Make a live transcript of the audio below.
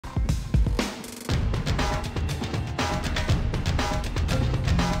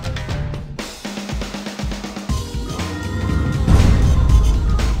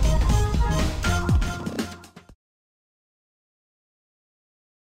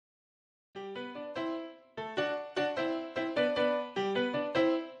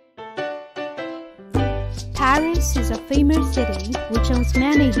Paris is a famous city which owns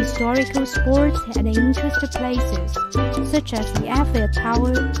many historical sports and interesting places, such as the Eiffel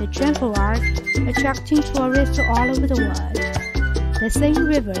Tower, the Triumphal Arch, attracting tourists all over the world. The Seine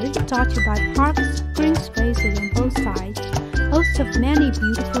River, dotted by parks, green spaces on both sides, boasts of many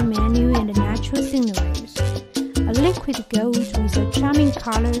beautiful menus and natural sceneries. A liquid gold with a charming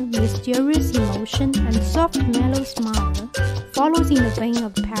color, mysterious emotion, and soft mellow smile follows in the vein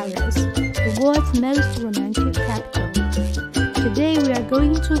of Paris, the world's most romantic capital. Today we are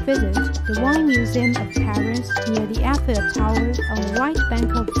going to visit the Wine Museum of Paris near the Eiffel Tower on the right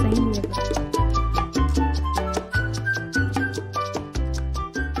bank of the Seine River.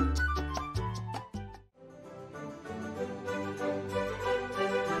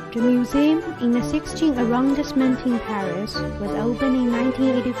 The museum in the 16th arrondissement in Paris was opened in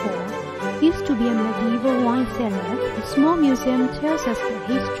 1984. Used to be a medieval wine cellar, the small museum tells us the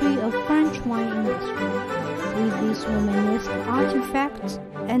history of French wine industry. With these Romanesque artifacts,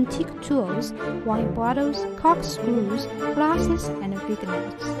 antique tools, wine bottles, corkscrews, glasses, and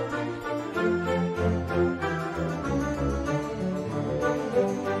vignettes.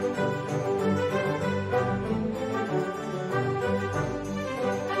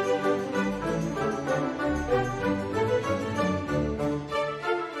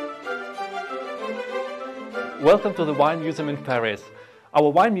 Welcome to the Wine Museum in Paris. Our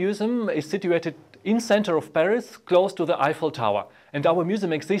wine museum is situated in center of Paris, close to the Eiffel Tower. And our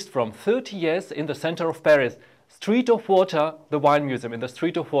museum exists from 30 years in the center of Paris. Street of Water, the wine museum in the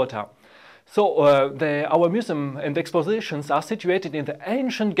Street of Water. So our museum and expositions are situated in the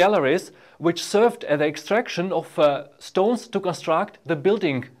ancient galleries which served as the extraction of stones to construct the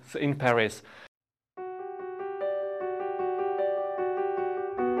buildings in Paris.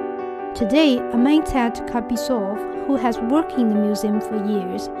 Today, Amintat Kabisov, who has worked in the museum for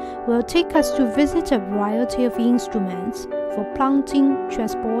years, will take us to visit a variety of instruments for planting,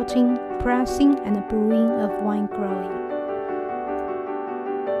 transporting, pressing, and brewing of wine growing.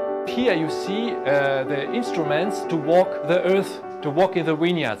 Here you see the instruments to walk the earth, to walk in the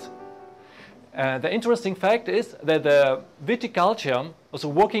vineyards. The interesting fact is that the viticulture, also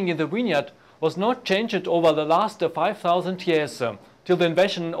working in the vineyard, was not changed over the last 5,000 years. Till the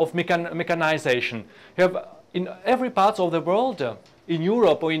invention of mechanization. You have in every part of the world, in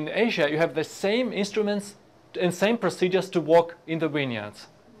Europe or in Asia, you have the same instruments and same procedures to work in the vineyards.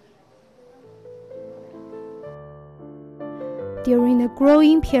 During the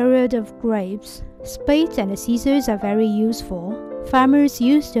growing period of grapes, spades and scissors are very useful. Farmers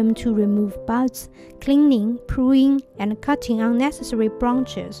use them to remove buds, cleaning, pruning, and cutting unnecessary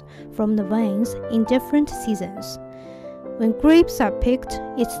branches from the vines in different seasons. When grapes are picked,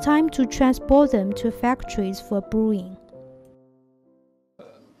 it's time to transport them to factories for brewing.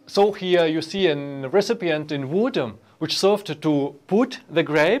 So here you see a recipient in wood which served to put the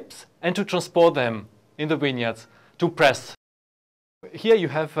grapes and to transport them in the vineyards to press. Here you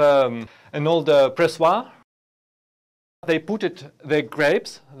have an old pressoir. They put the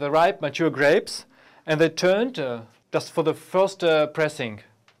grapes, the ripe mature grapes, and they turned just for the first pressing.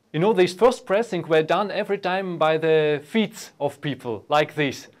 You know, these first pressings were done every time by the feet of people, like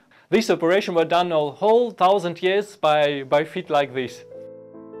this. This operation were done a whole 1,000 years by feet like this.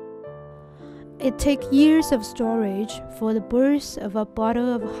 It takes years of storage for the birth of a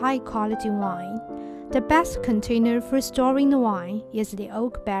bottle of high-quality wine. The best container for storing the wine is the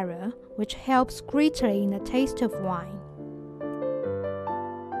oak barrel, which helps greatly in the taste of wine.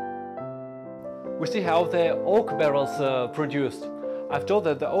 We see how the oak barrels produced. I've told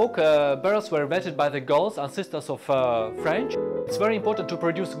that the oak barrels were invented by the Gauls, ancestors of French. It's very important to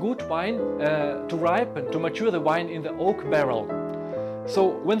produce good wine, to ripen, to mature the wine in the oak barrel.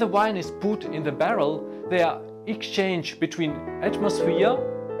 So when the wine is put in the barrel, they are exchanged between atmosphere,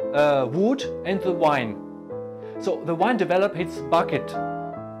 wood and the wine. So the wine develops its bucket,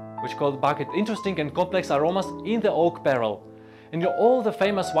 which is called bucket, interesting and complex aromas in the oak barrel. And all the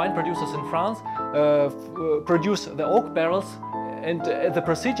famous wine producers in France produce the oak barrels, and the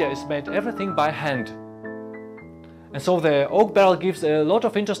procedure is made everything by hand. And so the oak barrel gives a lot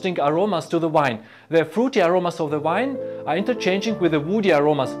of interesting aromas to the wine. The fruity aromas of the wine are interchanging with the woody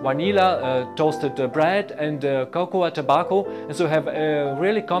aromas, vanilla, toasted bread, and cocoa, tobacco, and so have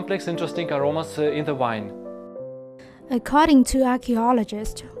really complex, interesting aromas in the wine. According to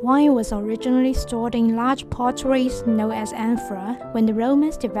archaeologists, wine was originally stored in large potteries known as amphora. When the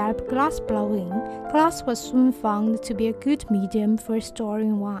Romans developed glass blowing, glass was soon found to be a good medium for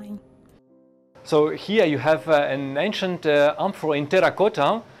storing wine. So here you have an ancient amphora in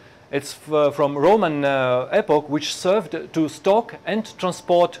terracotta. It's from Roman epoch, which served to stock and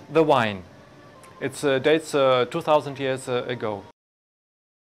transport the wine. It dates 2000 years ago.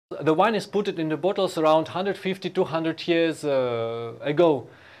 The wine is put in the bottles around 150-200 years ago.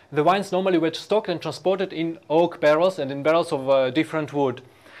 The wines normally were stocked and transported in oak barrels and in barrels of different wood.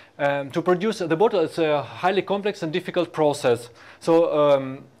 To produce the bottle, it's a highly complex and difficult process. So,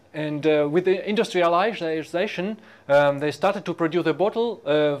 with the industrialization, they started to produce the bottle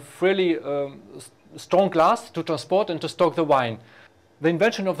really strong glass to transport and to stock the wine. The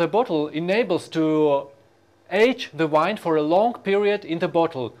invention of the bottle enables to age the wine for a long period in the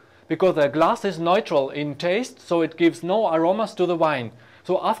bottle, because the glass is neutral in taste, so it gives no aromas to the wine.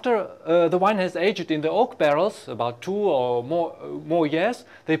 So after the wine has aged in the oak barrels, about 2 or more years,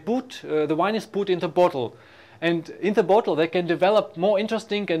 the wine is put in the bottle. And in the bottle they can develop more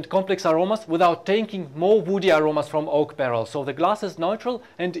interesting and complex aromas without taking more woody aromas from oak barrels. So the glass is neutral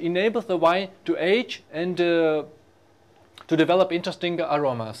and enables the wine to age and to develop interesting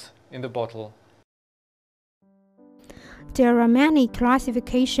aromas in the bottle. There are many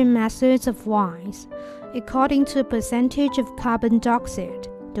classification methods of wines. According to a percentage of carbon dioxide,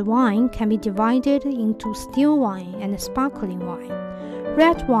 the wine can be divided into still wine and sparkling wine.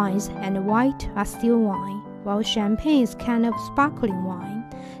 Red wines and white are still wine, while champagne is kind of sparkling wine.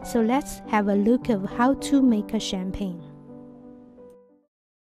 So let's have a look at how to make a champagne.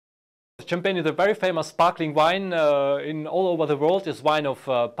 Champagne is a very famous sparkling wine in all over the world. It's wine of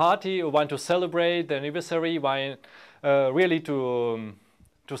party, wine to celebrate the anniversary, wine really to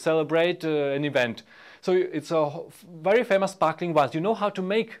celebrate an event. So it's a very famous sparkling wine. You know how to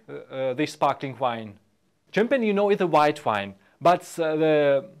make this sparkling wine. Champagne, you know, is a white wine. But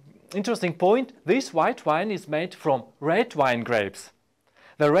the interesting point, this white wine is made from red wine grapes.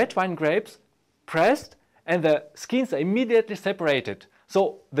 The red wine grapes pressed and the skins are immediately separated.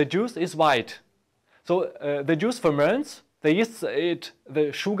 So the juice is white. So the juice ferments, the yeast eat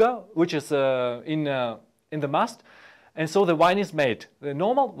the sugar which is in the must, and so the wine is made. The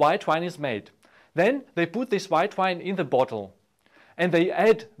normal white wine is made. Then they put this white wine in the bottle and they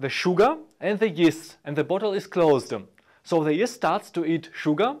add the sugar and the yeast, and the bottle is closed. So the yeast starts to eat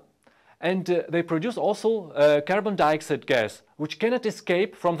sugar, and they produce also carbon dioxide gas, which cannot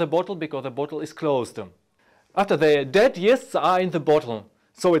escape from the bottle because the bottle is closed. After the dead yeasts are in the bottle,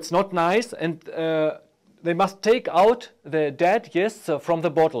 so it's not nice, and they must take out the dead yeasts from the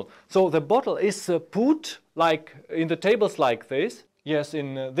bottle. So the bottle is put like in the tables like this, yes,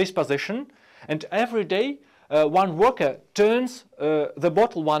 in this position, and every day one worker turns the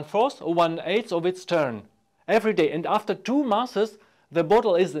bottle 1/4 or 1/8 of its turn every day, and after 2 months the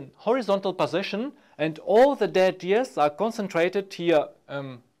bottle is in horizontal position and all the dead yeasts are concentrated here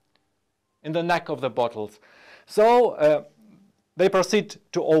in the neck of the bottles. So they proceed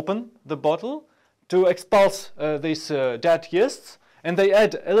to open the bottle to expulse these dead yeasts, and they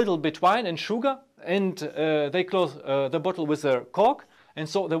add a little bit wine and sugar, and they close the bottle with a cork, and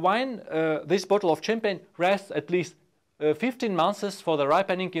so the wine, this bottle of champagne, rests at least 15 months for the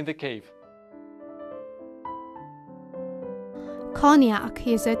ripening in the cave. Cognac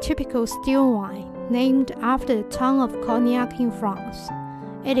is a typical still wine named after the town of Cognac in France.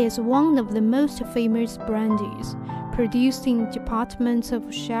 It is one of the most famous brandies, produced in the departments of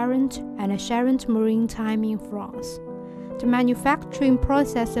Charente and Charente-Maritime in France. The manufacturing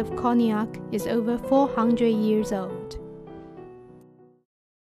process of Cognac is over 400 years old.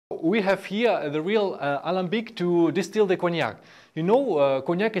 We have here the real alembic to distill the cognac. You know,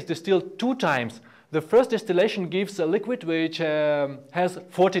 cognac is distilled 2 times. The first distillation gives a liquid which has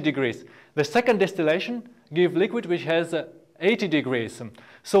 40 degrees. The second distillation gives liquid which has 80 degrees.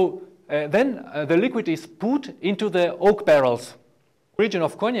 So then the liquid is put into the oak barrels. Region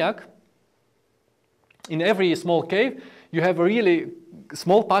of Cognac, in every small cave, you have a really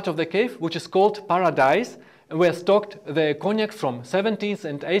small part of the cave which is called paradise, where stocked the cognac from 17th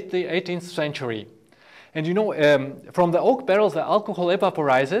and 18th century. And you know, from the oak barrels the alcohol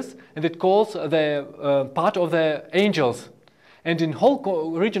evaporizes and it calls the part of the angels. And in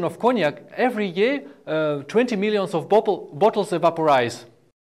whole region of Cognac, every year 20 millions of bottles evaporize.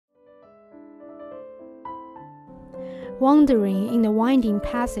 Wandering in the winding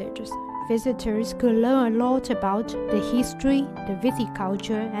passages, visitors could learn a lot about the history, the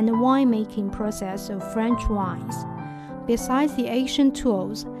viticulture, and the winemaking process of French wines. Besides the ancient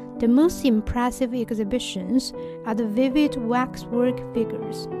tools, the most impressive exhibitions are the vivid waxwork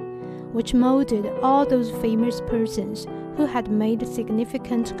figures, which molded all those famous persons who had made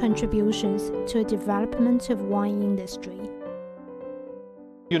significant contributions to the development of wine industry.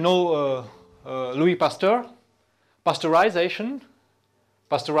 You know Louis Pasteur? Pasteurization,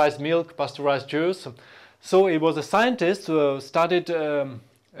 pasteurized milk, pasteurized juice. So he was a scientist who studied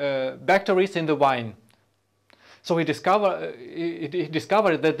bacteria in the wine. So he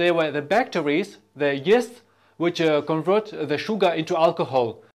discovered that they were the bacteria, the yeast, which convert the sugar into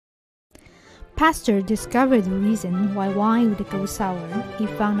alcohol. Pasteur discovered the reason why wine would go sour. He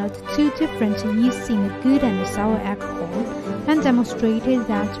found out two different yeasts in the good and the sour alcohol and demonstrated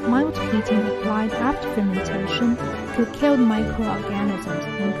that mild heating applied after fermentation could kill microorganisms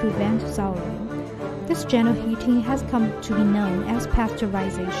and prevent souring. This gentle heating has come to be known as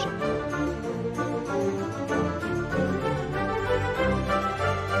pasteurization.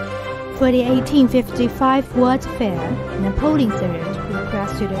 For the 1855 World's Fair, Napoleon III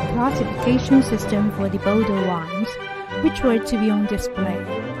requested a classification system for the Bordeaux wines, which were to be on display.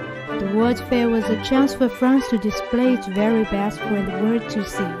 The World's Fair was a chance for France to display its very best for the world to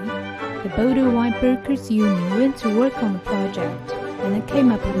see. The Bordeaux Wine Brokers Union went to work on the project, and it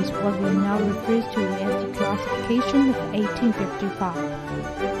came up with what we now refer to as the classification of 1855.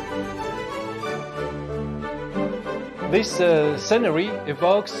 This scenery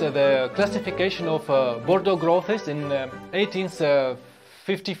evokes the classification of Bordeaux growths in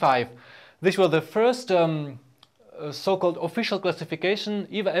 1855. This was the first so-called official classification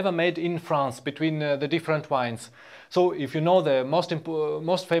ever made in France between the different wines. So if you know the most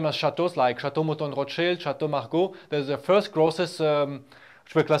famous chateaus like Chateau Mouton Rothschild, Chateau Margaux, they're the first growths which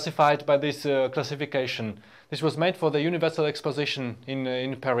were classified by this classification. This was made for the Universal Exposition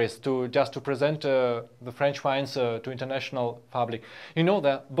in Paris just to present the French wines to international public. You know,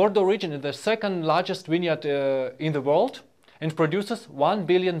 the Bordeaux region is the second largest vineyard in the world and produces 1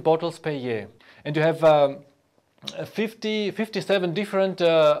 billion bottles per year. And you have 57 different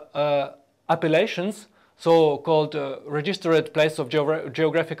appellations, so-called registered place of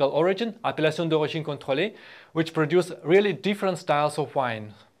geographical origin, appellation d'origine contrôlée, which produce really different styles of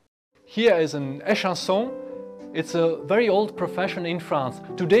wine. Here is an échanson. It's a very old profession in France.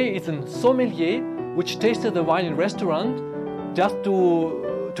 Today it's a sommelier which tasted the wine in restaurant just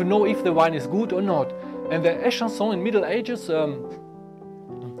to know if the wine is good or not. And the échanson in Middle Ages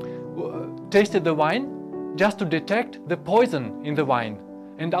tasted the wine just to detect the poison in the wine.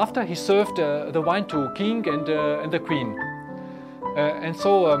 And after he served the wine to king and the queen. And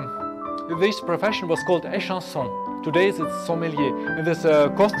so this profession was called échanson. Today it's sommelier, and there's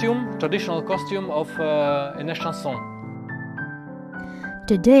a costume, traditional costume of an échanson.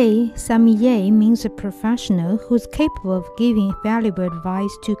 Today, sommelier means a professional who's capable of giving valuable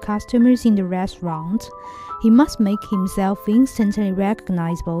advice to customers in the restaurant. He must make himself instantly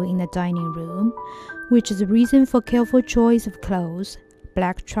recognizable in the dining room, which is the reason for careful choice of clothes: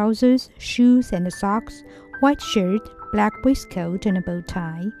 black trousers, shoes and socks, white shirt, black waistcoat and a bow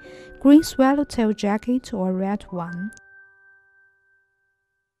tie, green swallowtail jacket or red one.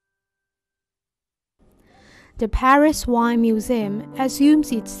 The Paris Wine Museum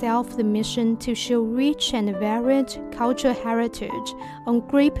assumes itself the mission to show rich and varied cultural heritage on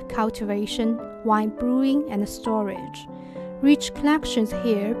grape cultivation, wine brewing and storage. Rich collections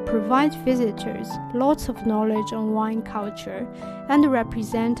here provide visitors lots of knowledge on wine culture and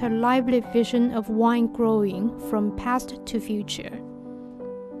represent a lively vision of wine growing from past to future.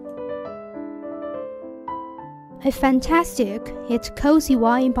 A fantastic yet cozy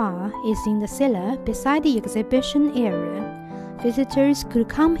wine bar is in the cellar beside the exhibition area. Visitors could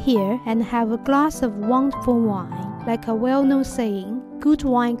come here and have a glass of wonderful wine. Like a well-known saying, good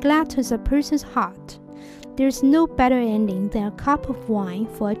wine gladdens a person's heart. There's no better ending than a cup of wine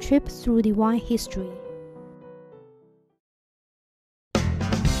for a trip through the wine history.